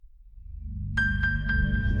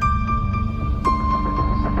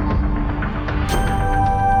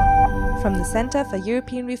From the Center for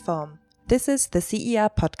European Reform, this is the CER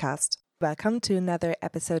Podcast. Welcome to another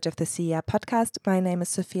episode of the CER Podcast. My name is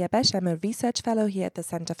Sophia Besch. I'm a research fellow here at the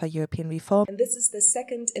Center for European Reform. And this is the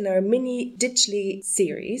second in our mini Digitally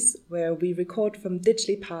series, where we record from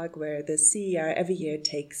Digitally Park, where the CER every year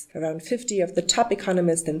takes around 50 of the top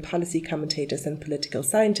economists and policy commentators and political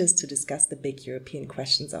scientists to discuss the big European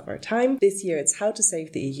questions of our time. This year it's How to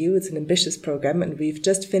Save the EU. It's an ambitious program, and we've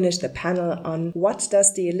just finished a panel on what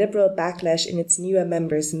does the liberal backlash in its newer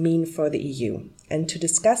members mean for the EU. And to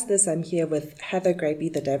discuss this, I'm here with Heather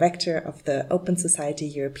Graby, the director of the Open Society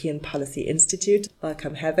European Policy Institute.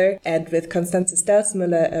 Welcome, Heather. And with Constanze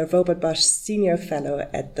Stelzmüller, a Robert Bosch Senior Fellow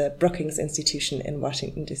at the Brookings Institution in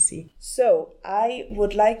Washington, D.C. So I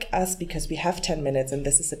would like us, because we have 10 minutes and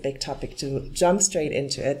this is a big topic, to jump straight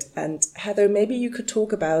into it. And Heather, maybe you could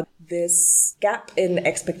talk about this gap in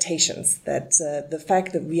expectations, that the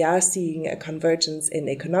fact that we are seeing a convergence in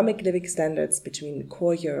economic living standards between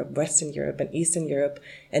core Europe, Western Europe and Eastern Europe,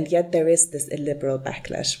 and yet there is this illiberal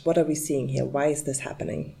backlash. What are we seeing here? Why is this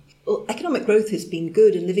happening? Well, economic growth has been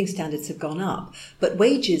good and living standards have gone up, but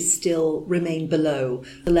wages still remain below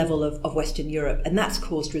the level of Western Europe, and that's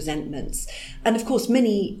caused resentments. And of course,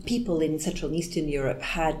 many people in Central and Eastern Europe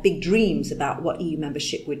had big dreams about what EU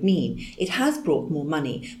membership would mean. It has brought more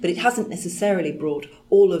money, but it hasn't necessarily brought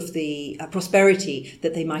all of the prosperity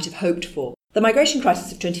that they might have hoped for. The migration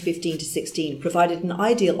crisis of 2015 to 16 provided an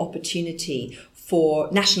ideal opportunity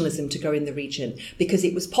for nationalism to grow in the region, because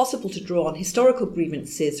it was possible to draw on historical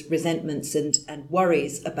grievances, resentments and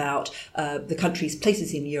worries about the country's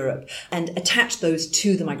places in Europe and attach those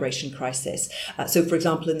to the migration crisis. So, for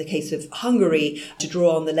example, in the case of Hungary, to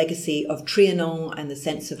draw on the legacy of Trianon and the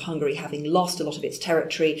sense of Hungary having lost a lot of its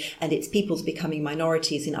territory and its peoples becoming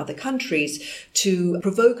minorities in other countries, to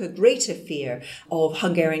provoke a greater fear of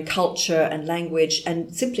Hungarian culture and language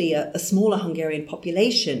and simply a smaller Hungarian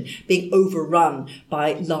population being overrun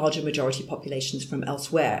by larger majority populations from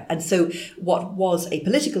elsewhere. And so what was a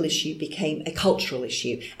political issue became a cultural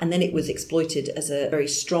issue, and then it was exploited as a very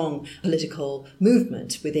strong political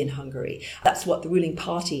movement within Hungary. That's what the ruling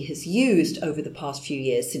party has used over the past few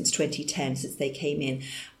years, since 2010, since they came in,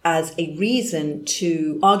 as a reason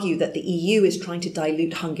to argue that the EU is trying to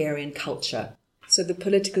dilute Hungarian culture. So the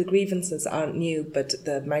political grievances aren't new, but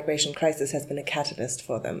the migration crisis has been a catalyst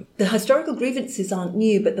for them. The historical grievances aren't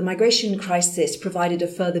new, but the migration crisis provided a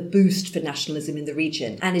further boost for nationalism in the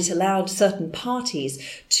region, and it allowed certain parties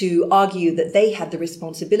to argue that they had the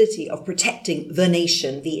responsibility of protecting the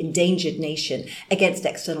nation, the endangered nation, against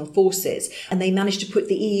external forces. And they managed to put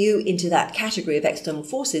the EU into that category of external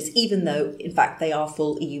forces, even though, in fact, they are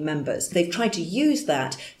full EU members. They've tried to use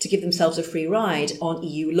that to give themselves a free ride on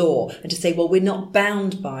EU law and to say, well, we're not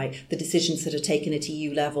bound by the decisions that are taken at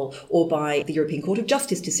EU level or by the European Court of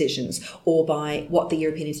Justice decisions or by what the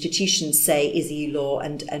European institutions say is EU law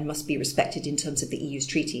and must be respected in terms of the EU's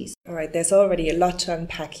treaties. All right, there's already a lot to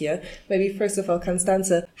unpack here. Maybe first of all,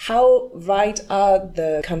 Constanze, how right are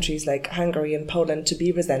the countries like Hungary and Poland to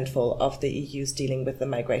be resentful of the EU's dealing with the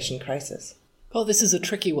migration crisis? Well, this is a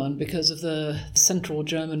tricky one because of the central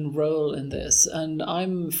German role in this, and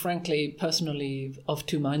I'm frankly, personally, of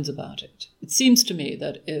two minds about it. It seems to me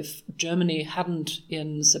that if Germany hadn't,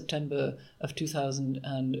 in September of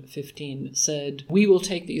 2015, said, we will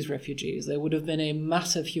take these refugees, there would have been a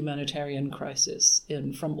massive humanitarian crisis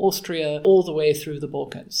from Austria all the way through the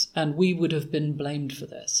Balkans, and we would have been blamed for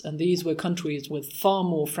this. And these were countries with far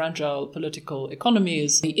more fragile political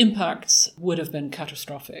economies. The impacts would have been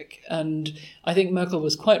catastrophic. And I think Merkel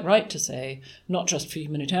was quite right to say, not just for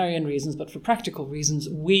humanitarian reasons, but for practical reasons,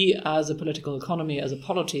 we as a political economy, as a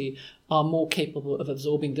polity, are more capable of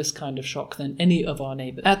absorbing this kind of shock than any of our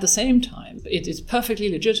neighbours. At the same time, it is perfectly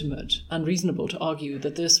legitimate and reasonable to argue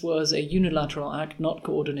that this was a unilateral act not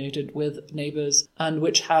coordinated with neighbours and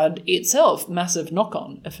which had itself massive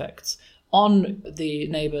knock-on effects on the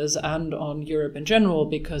neighbours and on Europe in general,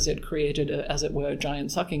 because it created, as it were, a giant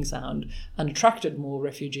sucking sound and attracted more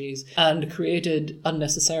refugees and created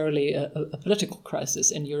unnecessarily a political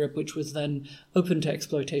crisis in Europe, which was then open to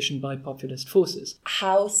exploitation by populist forces.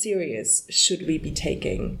 How serious should we be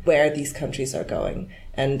taking where these countries are going?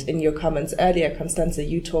 And in your comments earlier, Constanze,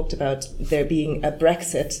 you talked about there being a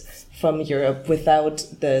Brexit from Europe without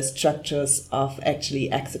the structures of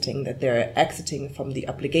actually exiting, that they're exiting from the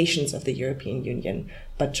obligations of the European Union,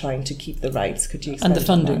 but trying to keep the rights. Could you explain and the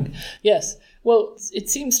funding? Yes. Well, it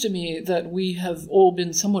seems to me that we have all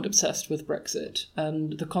been somewhat obsessed with Brexit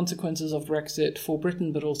and the consequences of Brexit for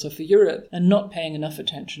Britain, but also for Europe, and not paying enough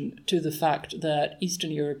attention to the fact that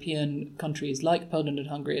Eastern European countries like Poland and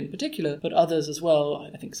Hungary in particular, but others as well,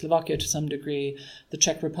 I think Slovakia to some degree, the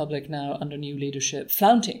Czech Republic now under new leadership,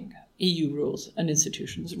 flaunting EU rules and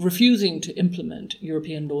institutions, refusing to implement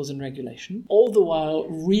European laws and regulation, all the while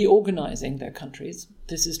reorganizing their countries.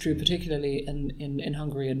 This is true particularly in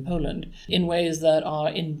Hungary and Poland, in ways that are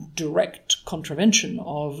in direct contravention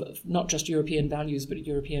of not just European values, but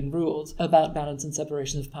European rules about balance and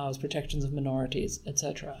separation of powers, protections of minorities,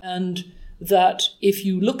 etc. And that if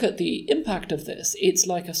you look at the impact of this, it's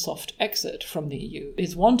like a soft exit from the EU.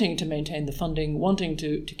 It's wanting to maintain the funding, wanting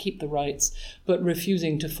to keep the rights, but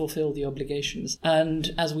refusing to fulfill the obligations.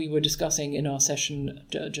 And as we were discussing in our session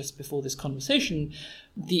just before this conversation,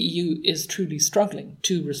 the EU is truly struggling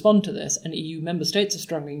to respond to this, and EU member states are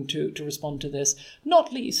struggling to respond to this,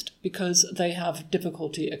 not least because they have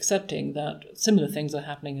difficulty accepting that similar things are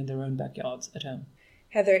happening in their own backyards at home.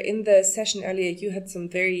 Heather, in the session earlier, you had some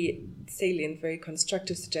very salient, very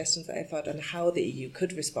constructive suggestions, I thought, on how the EU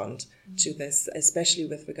could respond to this, especially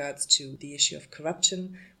with regards to the issue of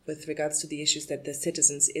corruption, with regards to the issues that the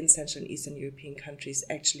citizens in Central and Eastern European countries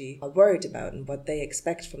actually are worried about and what they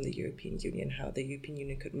expect from the European Union, how the European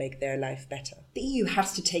Union could make their life better. The EU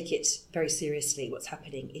has to take it very seriously, what's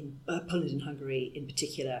happening in Poland and Hungary in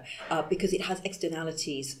particular, because it has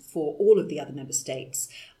externalities for all of the other member states.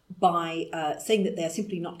 By saying that they're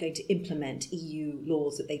simply not going to implement EU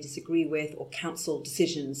laws that they disagree with or council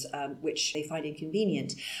decisions which they find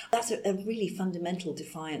inconvenient. That's a really fundamental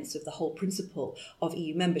defiance of the whole principle of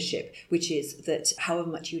EU membership, which is that however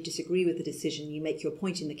much you disagree with the decision, you make your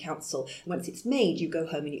point in the council. Once it's made, you go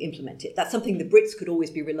home and you implement it. That's something the Brits could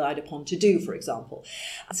always be relied upon to do, for example.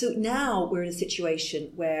 So now we're in a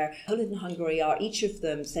situation where Poland and Hungary are each of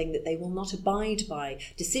them saying that they will not abide by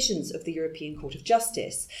decisions of the European Court of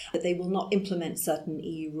Justice, that they will not implement certain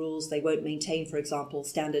EU rules. They won't maintain, for example,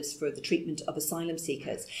 standards for the treatment of asylum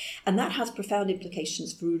seekers. And that has profound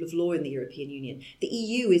implications for rule of law in the European Union. The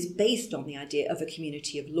EU is based on the idea of a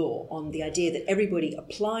community of law, on the idea that everybody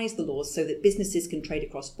applies the laws so that businesses can trade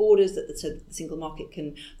across borders, so that the single market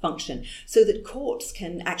can function, so that courts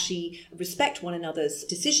can actually respect one another's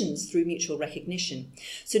decisions through mutual recognition.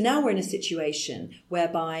 So now we're in a situation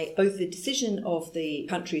whereby both the decision of the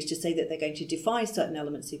countries to say that they're going to defy certain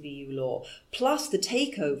elements of EU law, plus the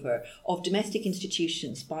takeover of domestic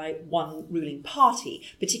institutions by one ruling party,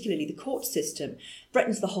 particularly the court system,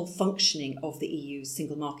 threatens the whole functioning of the EU's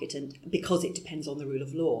single market, and because it depends on the rule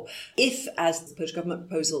of law. If, as the Polish government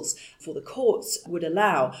proposals for the courts would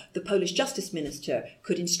allow, the Polish justice minister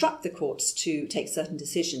could instruct the courts to take certain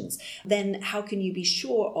decisions, then how can you be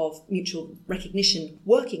sure of mutual recognition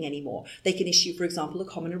working anymore? They can issue, for example, a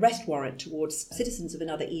common arrest warrant towards citizens of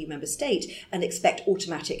another EU member state and expect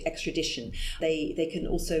automatic extradition. They can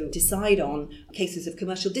also decide on cases of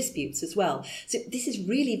commercial disputes as well. So this is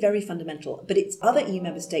really very fundamental, but it's other EU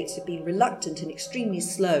member states have been reluctant and extremely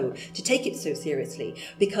slow to take it so seriously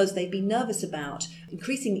because they've been nervous about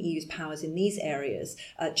increasing the EU's powers in these areas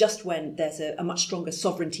just when there's a much stronger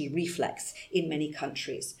sovereignty reflex in many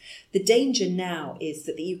countries. The danger now is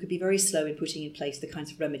that the EU could be very slow in putting in place the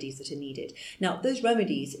kinds of remedies that are needed. Now, those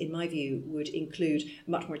remedies, in my view, would include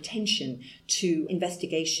much more attention to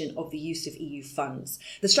investigation of the use of EU funds.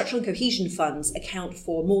 The structural and cohesion funds account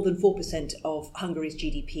for more than 4% of Hungary's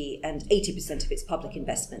GDP and 80% of its public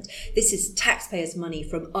investment. This is taxpayers' money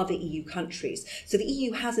from other EU countries. So the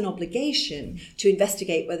EU has an obligation to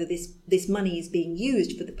investigate whether this money is being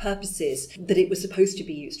used for the purposes that it was supposed to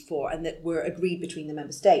be used for and that were agreed between the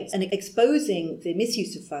member states. And exposing the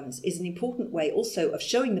misuse of funds is an important way also of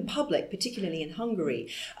showing the public, particularly in Hungary,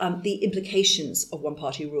 the implications of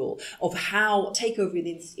one-party rule, of how takeover of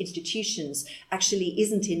these institutions actually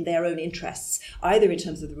isn't in their own interests, either in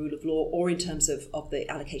terms of the rule of law or in terms of the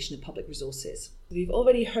allocation of public resources. We've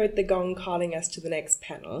already heard the gong calling us to the next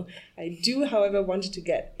panel. I do, however, wanted to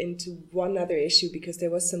get into one other issue because there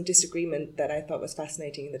was some disagreement that I thought was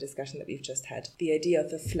fascinating in the discussion that we've just had. The idea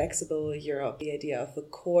of a flexible Europe, the idea of a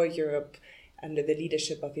core Europe under the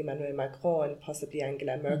leadership of Emmanuel Macron and possibly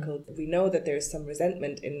Angela Merkel. We know that there is some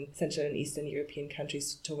resentment in Central and Eastern European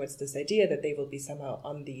countries towards this idea that they will be somehow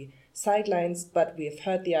on the sidelines, but we have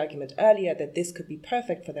heard the argument earlier that this could be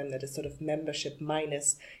perfect for them, that a sort of membership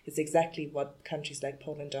minus is exactly what countries like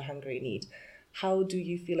Poland or Hungary need. How do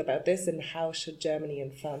you feel about this, and how should Germany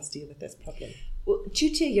and France deal with this problem? Well,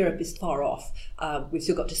 two-tier Europe is far off. We've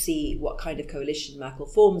still got to see what kind of coalition Merkel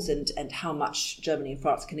forms and how much Germany and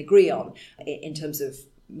France can agree on in terms of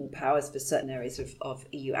more powers for certain areas of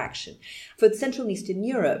EU action. For Central and Eastern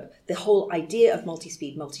Europe, the whole idea of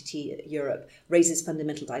multi-speed, multi-tier Europe raises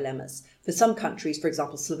fundamental dilemmas. For some countries, for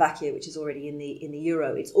example, Slovakia, which is already in the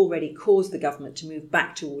euro, it's already caused the government to move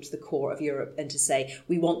back towards the core of Europe and to say,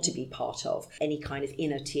 we want to be part of any kind of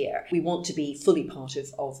inner tier. We want to be fully part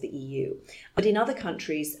of the EU. But in other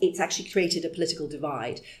countries, it's actually created a political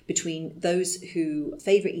divide between those who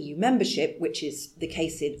favour EU membership, which is the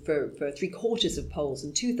case for 3/4 of Poles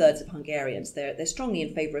and 2/3 of Hungarians. They're strongly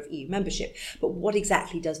in favour of EU membership. But what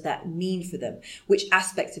exactly does that mean for them? Which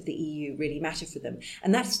aspects of the EU really matter for them?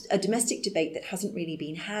 And that's a domestic debate that hasn't really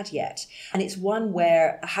been had yet. And it's one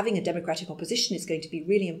where having a democratic opposition is going to be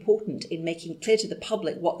really important in making clear to the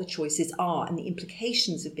public what the choices are and the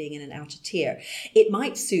implications of being in an outer tier. It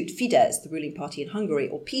might suit Fidesz, the ruling party in Hungary,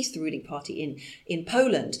 or PiS, the ruling party in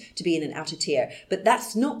Poland, to be in an outer tier. But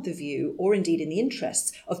that's not the view, or indeed in the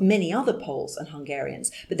interests, of many other Poles and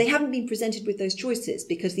Hungarians. But they haven't been presented with those choices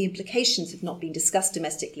because the implications have not been discussed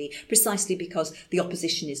domestically, precisely because the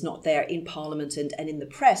opposition is not there in Parliament and in the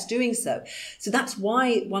press doing so. So that's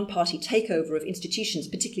why one-party takeover of institutions,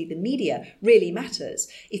 particularly the media, really matters.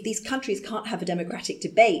 If these countries can't have a democratic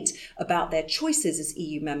debate about their choices as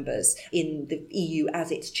EU members in the EU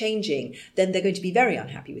as it's changing, then they're going to be very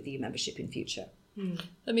unhappy with EU membership in future.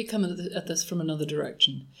 Let me come at this from another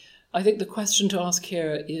direction. I think the question to ask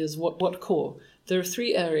here is what core? There are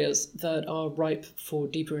 3 areas that are ripe for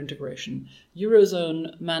deeper integration: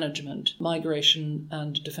 Eurozone management, migration,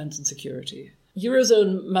 and defence and security.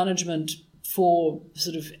 Eurozone management, for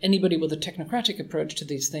sort of anybody with a technocratic approach to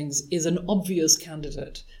these things, is an obvious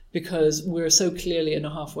candidate because we're so clearly in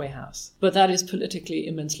a halfway house. But that is politically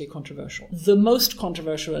immensely controversial. The most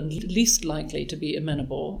controversial and least likely to be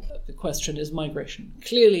amenable question is migration.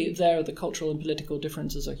 Clearly, there the cultural and political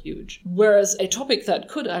differences are huge. Whereas a topic that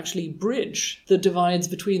could actually bridge the divides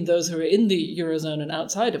between those who are in the Eurozone and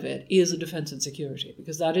outside of it is defence and security,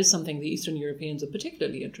 because that is something the Eastern Europeans are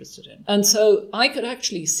particularly interested in. And so I could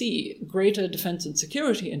actually see greater defence and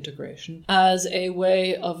security integration as a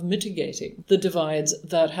way of mitigating the divides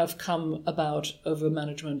that have come about over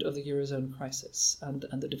management of the Eurozone crisis and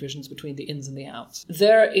the divisions between the ins and the outs.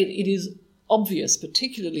 There it is obvious,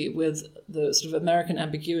 particularly with the sort of American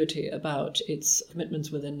ambiguity about its commitments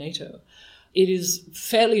within NATO, it is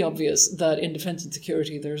fairly obvious that in defence and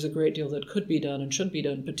security there is a great deal that could be done and should be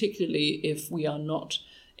done, particularly if we are not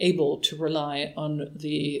able to rely on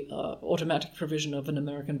the automatic provision of an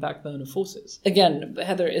American backbone of forces. Again,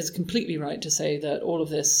 Heather is completely right to say that all of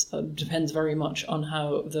this depends very much on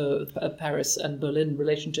how the Paris and Berlin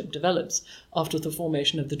relationship develops after the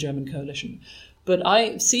formation of the German coalition. But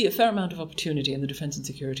I see a fair amount of opportunity in the defence and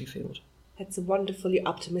security field. That's a wonderfully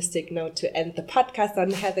optimistic note to end the podcast on.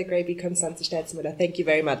 Heather Graby, Constanze Stelzmüller, thank you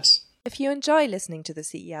very much. If you enjoy listening to the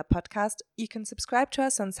CER podcast, you can subscribe to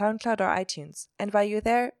us on SoundCloud or iTunes. And while you're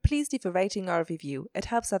there, please leave a rating or a review. It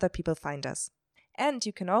helps other people find us. And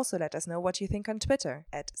you can also let us know what you think on Twitter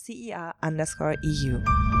 @CER_EU.